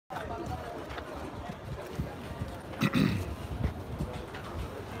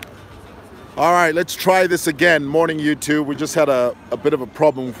All right, let's try this again. Morning, YouTube. We just had a bit of a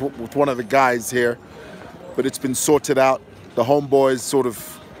problem with one of the guys here, but it's been sorted out. The homeboys sort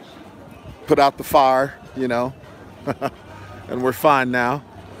of put out the fire, you know, and we're fine now.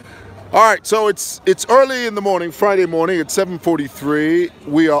 All right, so it's early in the morning, Friday morning. It's 7:43.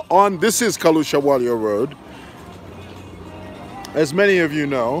 We are on. This is Kalusha Walia Road, as many of you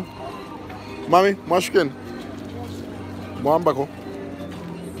know. Mami, Mashkin, Mwambako.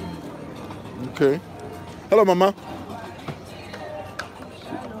 Okay. Hello, Mama.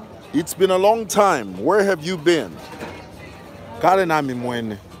 It's been a long time. Where have you been? Kale na mi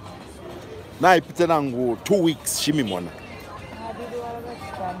mwene. Na ipite nangu 2 weeks shimi mwana.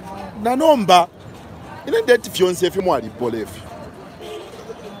 Na nomba. Ine deti fiance efi mwali pole efi.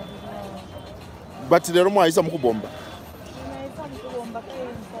 But lero mwa isa mukubomba.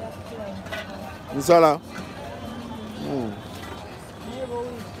 Nsala.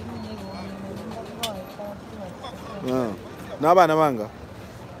 N'abana banga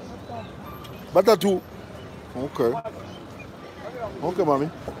batatu. Okay. Okay, mommy.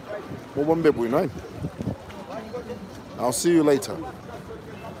 I'll see you later.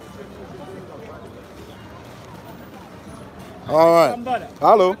 All right.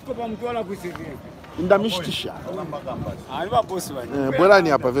 Hello. Ndamishtisha. Bwela ni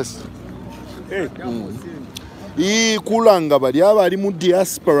hapa vesi. Hii kulanga bali abali mu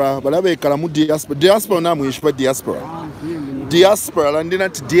diaspora balabekala mu diaspora. Diaspora na mwishwa diaspora. Diaspora landina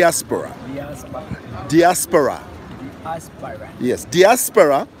to diaspora. Diaspora. Yes,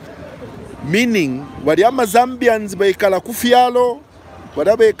 diaspora meaning bali Zambians bekala ku fialo,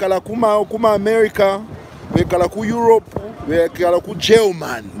 bali bekala kuma America, bekala ku Europe, bekala ku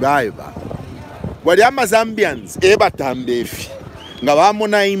German baiba. Bali Zambians ebatambefi nga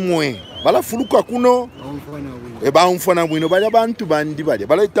bamona imwe balafuluka kuno eba umfana bwino bali abantu bandi bali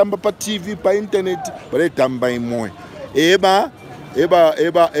baletamba pa TV pa internet baletamba imwe eba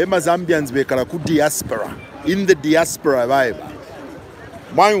Zambians bekala ku diaspora, in the diaspora vibe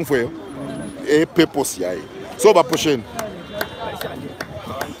mayumfwe purpose yayi so baposheni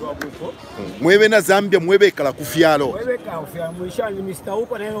mwebe na Zambia mwebekala ku fialo mwebeka ofya mwishani Mr.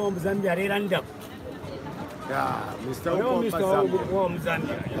 Uko na yo Zambia reranda ya Mr. Uko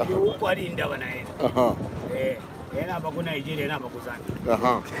Zambia uko alinda bana yeye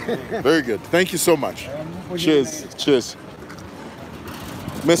Very good. Thank you so much. Cheers. Cheers.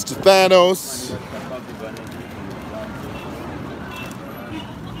 Mr. Thanos.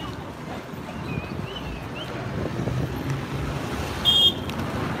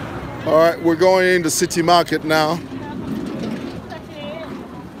 All right, we're going into City Market now.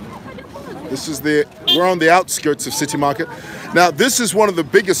 We're on the outskirts of City Market. Now, this is one of the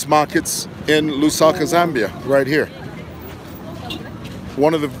biggest markets in Lusaka, Zambia, right here.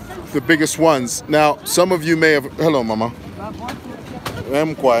 One of the biggest ones. Now, some of you may have... Hello, Mama.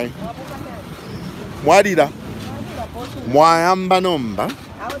 Mkwai. Mwadida. Mwayamba nomba.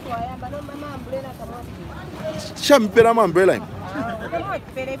 Shampera umbrella.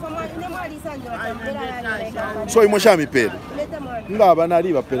 So imo shamipera. Ngaba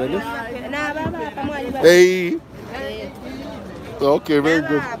naliba pera le. Hey. Okay, very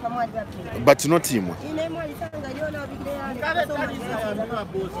good. But not him.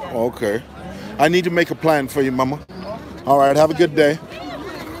 Okay. I need to make a plan for you, Mama. All right, have a good day.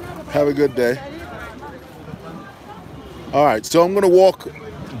 Have a good day. All right, so I'm going to walk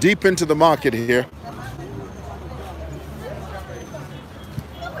deep into the market here.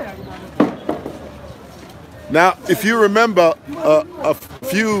 Now, if you remember,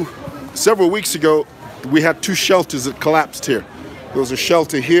 several weeks ago, we had 2 shelters that collapsed here. There was a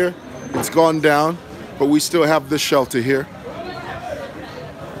shelter here, it's gone down, but we still have this shelter here.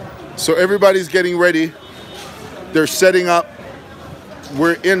 So everybody's getting ready. They're setting up.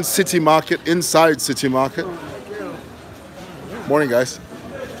 We're in City Market, inside City Market. Morning, guys.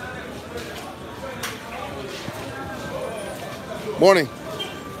 Morning.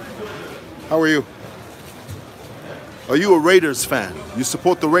 How are you? Are you a Raiders fan? You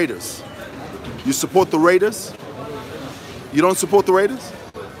support the Raiders? You support the Raiders? You don't support the Raiders?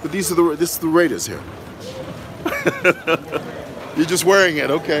 But this is the Raiders here. You're just wearing it.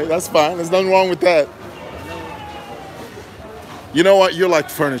 Okay, that's fine. There's nothing wrong with that. You know what? You're like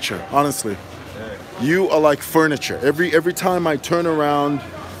furniture, honestly. You are like furniture. Every time I turn around,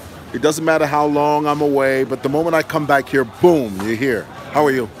 it doesn't matter how long I'm away, but the moment I come back here, boom, you're here. How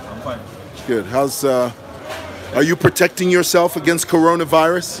are you? I'm fine. Good. Are you protecting yourself against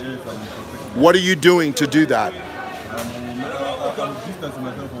coronavirus? Yes, what are you doing to do that?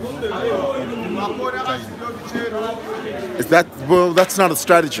 Is that, well, that's not a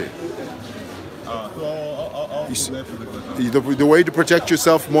strategy. The way to protect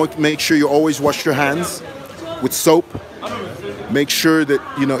yourself, make sure you always wash your hands with soap. Make sure that,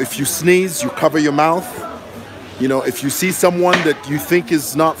 you know, if you sneeze, you cover your mouth. You know, if you see someone that you think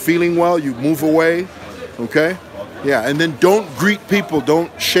is not feeling well, you move away. Okay? Yeah, and then don't greet people.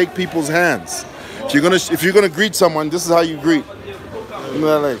 Don't shake people's hands. If you're gonna greet someone, this is how you greet.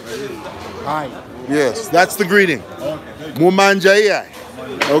 Hi. Yes, that's the greeting. Mumanja.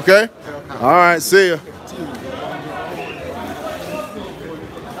 Okay? All right, see ya.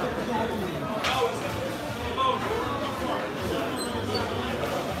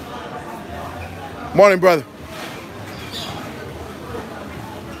 Morning, brother.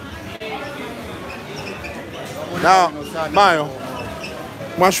 Now, Mayo,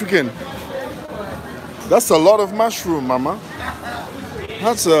 mushroom. That's a lot of mushroom, mama.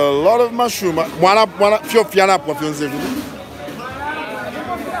 That's a lot of mushroom.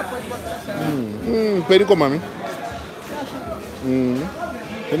 Peniko, mami.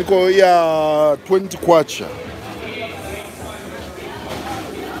 Peniko, yeah, 20 kwacha.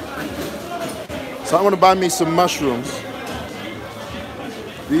 So I'm gonna buy me some mushrooms.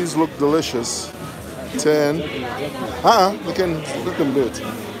 These look delicious. 10. We can let them do it.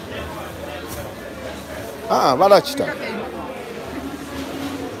 Balachita.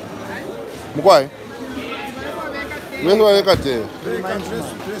 Mkwai.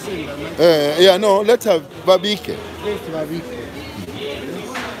 Yeah, no, let's have barbecue.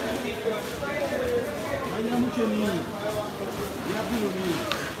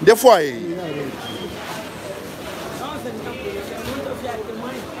 Therefore,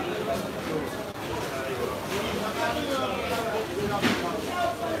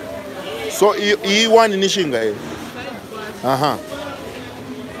 so you want initiating guy?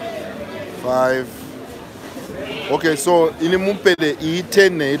 5. Okay, so in mumpede e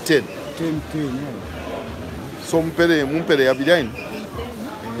 10 na 10. 10. So mumpede abidine.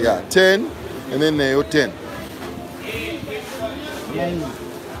 Yeah, 10 and then 10.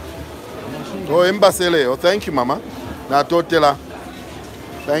 Oh, embasele. Oh, thank you, mama. Na totela.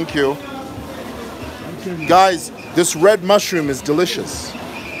 Thank you. Guys, this red mushroom is delicious.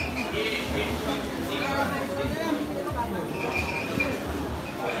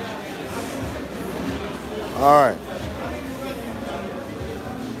 All right.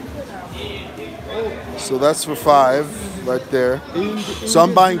 So that's for 5 right there. So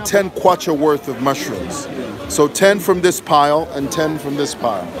I'm buying 10 kwacha worth of mushrooms. So 10 from this pile and 10 from this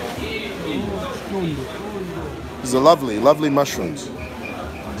pile. These are lovely, lovely mushrooms.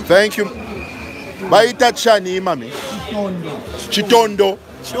 Thank you. Baita chani mami. Chitondo.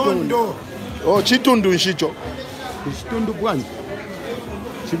 Chitondo. Oh, chitundu nshito. Chitondo bwana.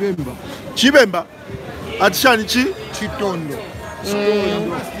 Chibemba. Chibemba. Atishani chi? Chitondo.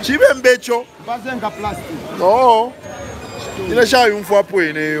 Chibembecho. Bazenga plastic. Oh. Ina shayi umfu hapo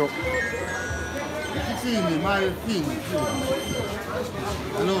eneyo. Fini, my fini.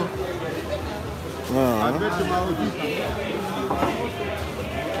 Hello.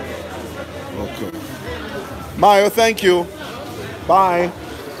 Okay. Mayo, thank you. Bye.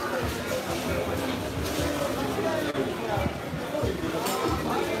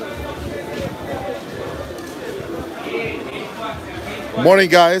 Morning,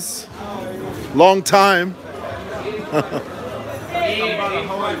 guys. Long time.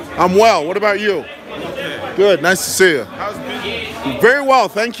 I'm well. What about you? Good. Nice to see you. How's business? Very well,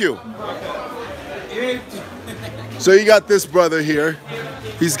 thank you. So you got this brother here.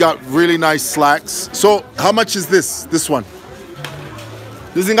 He's got really nice slacks. So how much is this? This one?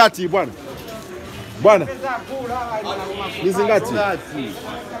 Lizingati, bwana. Bwana. Lizingati.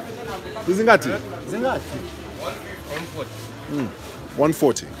 Lizingati.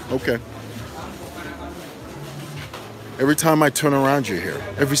 140. Okay. Every time I turn around, you're here.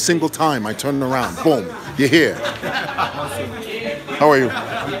 Every single time I turn around, boom, you're here. How are you?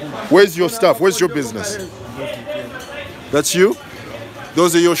 Where's your stuff? Where's your business? That's you?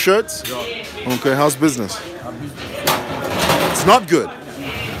 Those are your shirts? Okay, how's business? It's not good,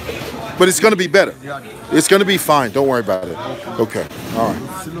 but it's going to be better. It's going to be fine. Don't worry about it. Okay, all right.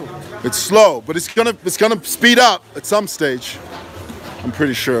 It's slow, but it's gonna speed up at some stage. I'm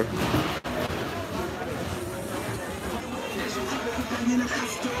pretty sure.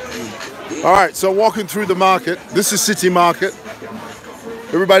 All right, so walking through the market. This is City Market.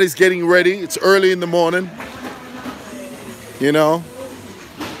 Everybody's getting ready. It's early in the morning. You know,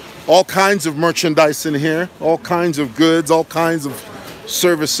 all kinds of merchandise in here, all kinds of goods, all kinds of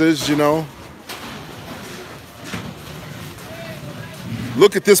services, you know.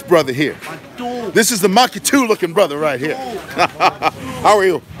 Look at this brother here. This is the Maki 2 looking brother right here. How are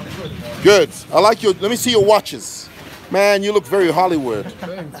you? Good. I like your, let me see your watches. Man, you look very Hollywood.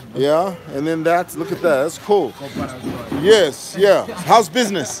 Yeah, and then that, look at that, that's cool. Yes, yeah. How's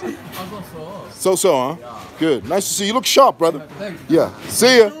business? So, huh? Good. Nice to see you. You look sharp, brother. Yeah.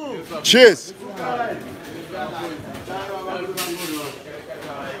 See ya. Cheers.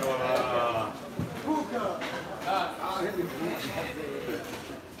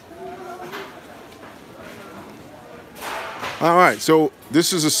 All right, so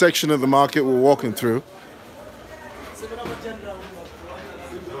this is a section of the market we're walking through.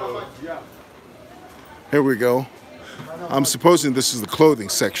 Here we go. I'm supposing this is the clothing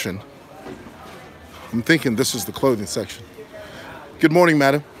section. I'm thinking this is the clothing section. Good morning,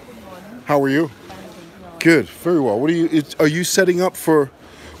 madam. How are you? Good, very well. What are you setting up for,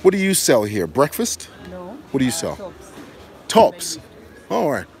 what do you sell here? Breakfast? No. What do you sell? Tops. Tops? All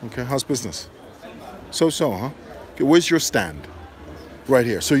right, okay, how's business? So, huh? Okay, where's your stand? Right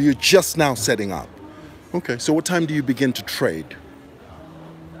here. So you're just now setting up. Okay, so what time do you begin to trade?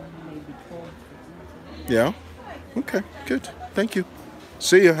 Maybe 4. Yeah? Okay, good. Thank you.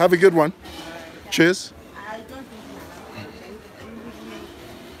 See you. Have a good one. Cheers.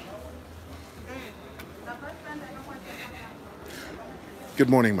 Good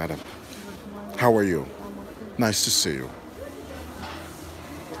morning, madam. How are you? Nice to see you.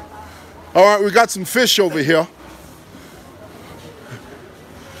 All right, we got some fish over here.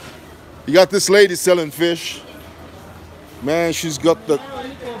 You got this lady selling fish. Man, she's got the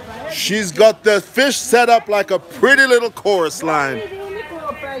fish set up like a pretty little chorus line.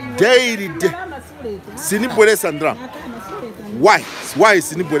 Daddy, sinipwele sandra. Why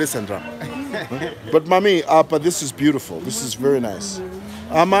sinipwele sandra? But mommy, but this is beautiful. This is very nice.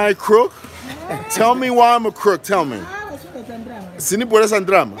 Am I a crook? Tell me why I'm a crook. Tell me. Sinipwele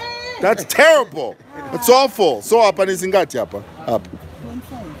sandra. That's terrible. It's awful. So up and isingati up.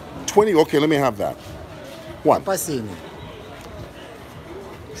 20. Okay, let me have that. One.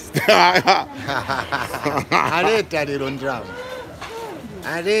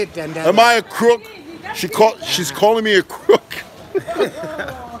 Am I a crook? She's calling me a crook.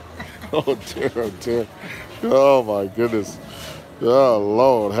 Oh dear, oh dear. Oh my goodness. Oh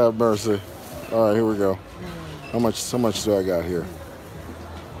Lord, have mercy. All right, here we go. How much do I got here?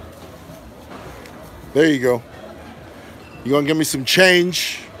 There you go. You gonna give me some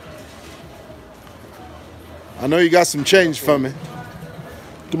change? I know you got some change for me.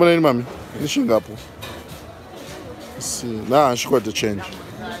 Do my name, mommy. Let's see. Nah, I should got the change.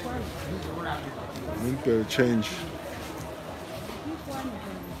 Change.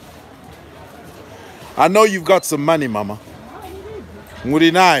 I know you've got some money, mama.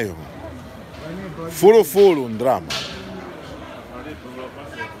 Murinayo. Fulu drama.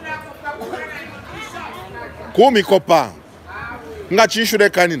 Kumi kopa. Ngachishure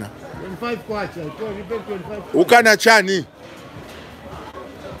kanina. 25 kwacha. Ukana chani.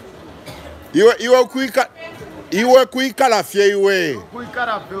 Iwe kuikala fye iwe.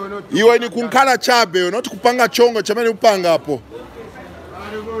 Iwe ni kunkala chabe, not kupanga chongo chamani upanga hapo.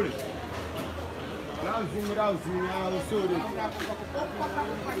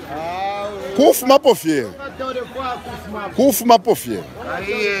 Kuf mapofye. Kuf mapofye.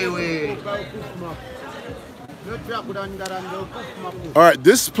 All right,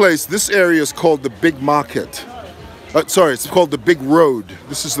 this area is called the Big Market. Sorry, it's called the Big Road.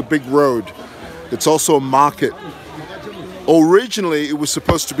 This is the Big Road. It's also a market. Originally, it was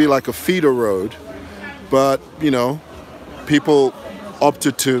supposed to be like a feeder road, but, you know, people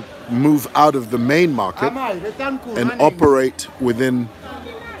opted to move out of the main market and operate within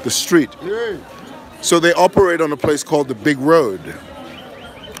the street. So they operate on a place called the Big Road.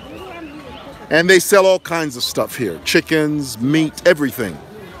 And they sell all kinds of stuff here. Chickens, meat, everything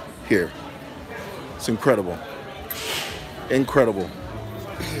here. It's incredible. Incredible.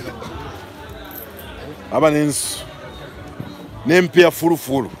 Abanins nempia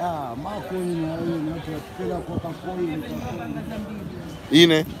furu.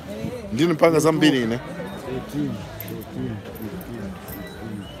 Ine ndini panga zambiri ine.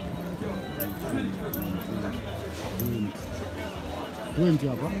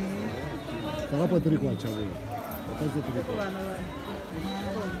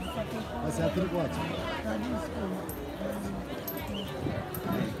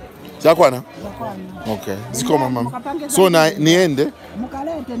 Zakwana? Okay. Zikoma mama. So niende?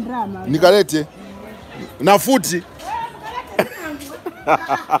 Mukalete drama. Nikalete? Na futi?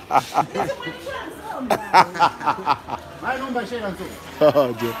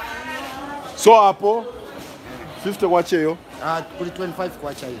 So hapo 50 kwacha hiyo? Kuli 25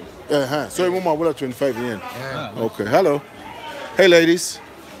 kwacha hiyo. So mama wala 25 yen. Okay. Hello. Hey ladies.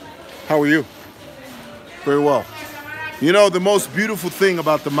 How are you? Very well. You know, the most beautiful thing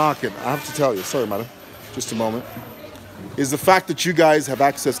about the market, I have to tell you, sorry, madam, just a moment, is the fact that you guys have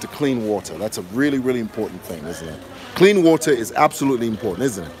access to clean water. That's a really, really important thing, isn't it? Clean water is absolutely important,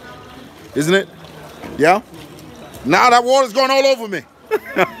 isn't it? Isn't it? Yeah? Now that water's going all over me.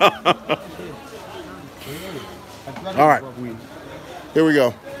 All right. Here we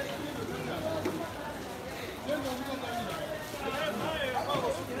go.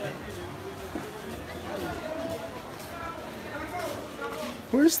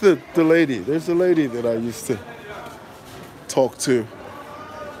 Where's the lady? There's a lady that I used to talk to.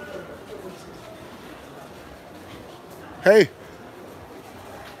 Hey,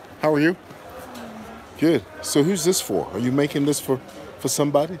 how are you? Good. So who's this for? Are you making this for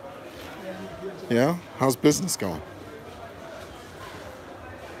somebody? Yeah? How's business going?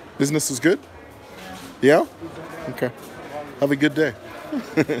 Business is good? Yeah? Okay. Have a good day.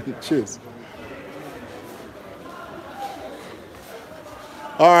 Cheers.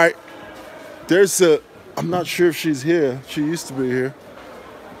 All right. There's I'm not sure if she's here. She used to be here.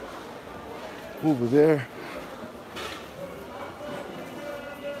 Over there.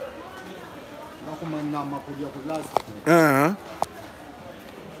 Uh-huh.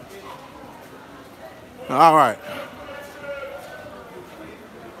 All right.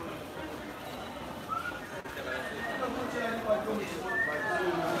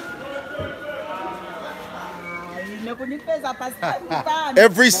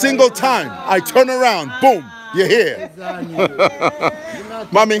 Every single time I turn around, boom, you're here.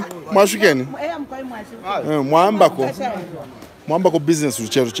 Mami, mwashukeni? Mwambako business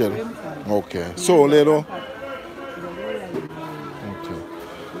uchero chero. Okay. So lero. Okay.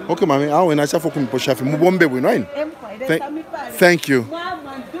 Okay, mami. Awe na chafu kumiposhafi. Mubombe bwino aini. Thank you.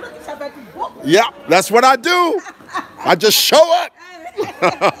 Yeah, that's what I do. I just show up.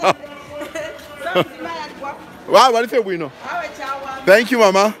 Wow, what if you win? Thank you,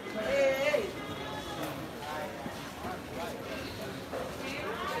 Mama.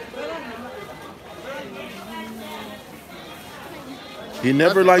 He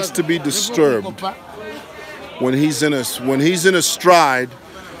never likes to be disturbed when he's in a stride.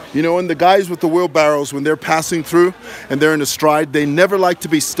 You know, and the guys with the wheelbarrows, when they're passing through and they're in a stride, they never like to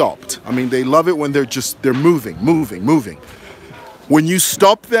be stopped. I mean, they love it when they're moving. When you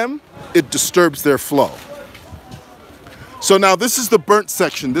stop them, it disturbs their flow. So now this is the burnt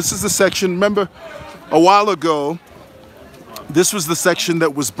section. This is the section, remember a while ago, this was the section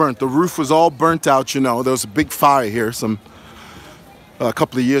that was burnt. The roof was all burnt out, you know. There was a big fire here a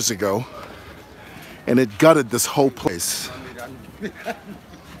couple of years ago, and it gutted this whole place.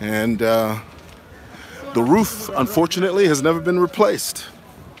 And the roof, unfortunately, has never been replaced.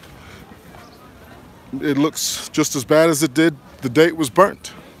 It looks just as bad as it did the day it was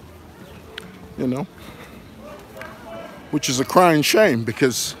burnt, you know, which is a crying shame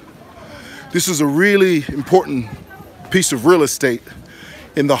because this is a really important piece of real estate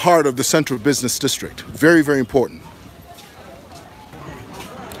in the heart of the central business district. Very, very important.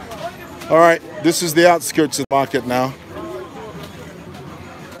 All right, this is the outskirts of the market now.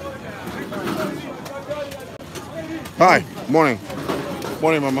 Hi, morning.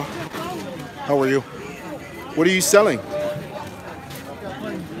 Morning, Mama. How are you? What are you selling?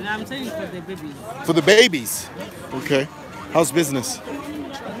 I'm selling for the babies. For the babies? Okay. How's business?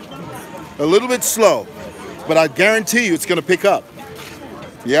 A little bit slow, but I guarantee you it's going to pick up.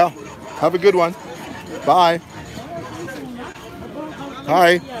 Yeah. Have a good one. Bye.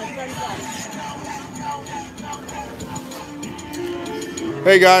 Hi.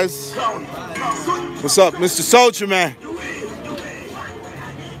 Hey, guys. What's up, Mr. Soldier Man?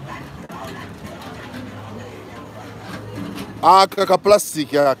 Aka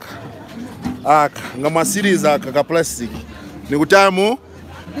plastic aka. Aka ngama series aka plastic. Nikutamu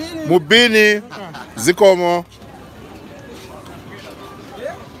mubini zikomo.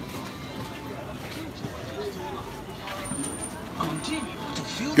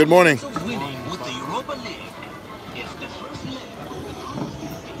 Good morning.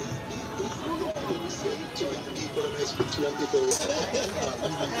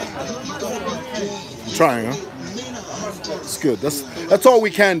 Trying, huh? It's good. That's all we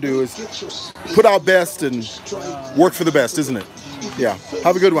can do is put our best and work for the best, isn't it? Yeah.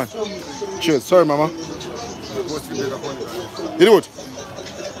 Have a good one. Cheers. Sorry, Mama. It.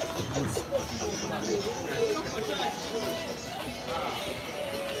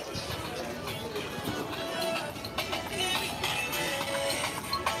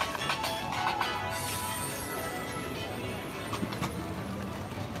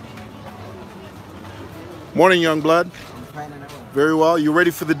 Morning, young blood. Very well. You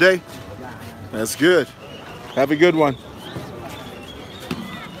ready for the day? That's good. Have a good one.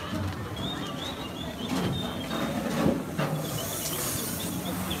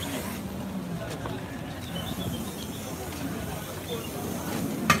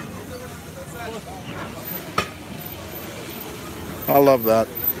 I love that.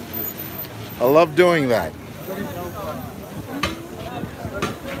 I love doing that.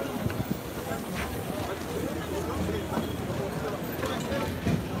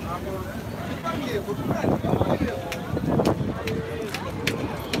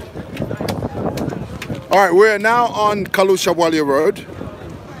 All right, we're now on Kalushabwalia Road,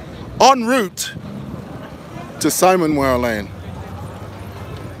 en route to Simon Mwewa Lane.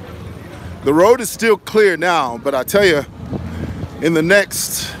 The road is still clear now, but I tell you, in the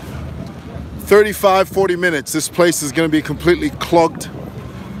next 35-40 minutes, this place is going to be completely clogged,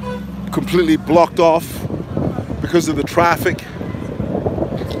 completely blocked off because of the traffic.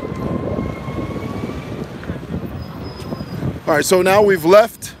 All right, so now we've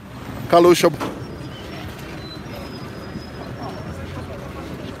left Kalushabwalia.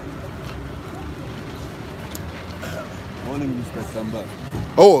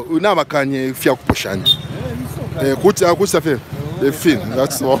 Oh, unamakanye fya kupushanya. Kucha fe. The fin,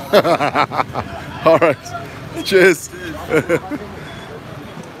 that's all. All right. Cheers.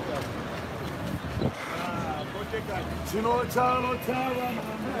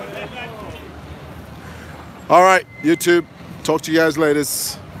 All right, YouTube. Talk to you guys later.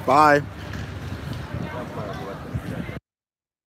 Bye.